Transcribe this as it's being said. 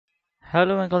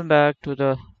Hello and welcome back to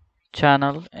the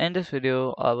channel. In this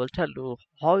video, I will tell you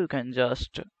how you can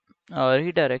just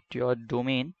redirect your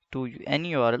domain to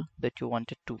any URL that you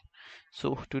wanted to.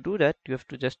 So to do that, you have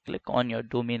to just click on your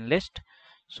domain list.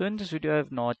 So in this video, I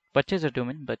have not purchased a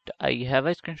domain, but I have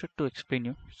a screenshot to explain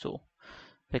you. So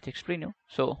let's explain you.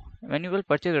 So when you will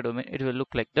purchase a domain, it will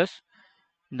look like this.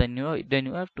 Then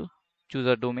you have to choose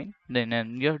a domain.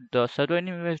 Then you have the server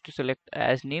name you have to select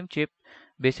as Namecheap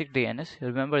basic DNS.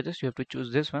 Remember this, you have to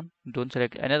choose this one, don't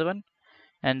select another one.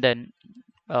 And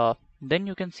then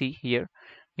you can see here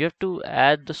you have to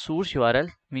add the source URL,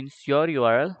 means your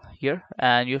URL here,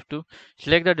 and you have to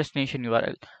select the destination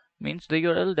URL, means the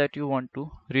URL that you want to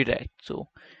redirect. So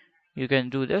you can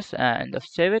do this and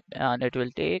save it, and it will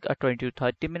take a 20 to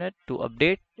 30 minutes to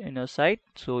update in your site,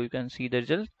 so you can see the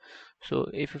result. So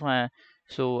if you find,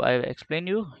 so I will explain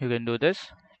you can do this,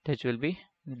 that will be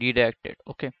redirected.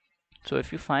 Okay, so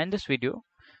if you find this video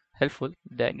helpful,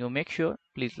 then you make sure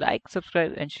please like,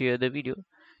 subscribe and share the video.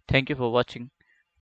 Thank you for watching.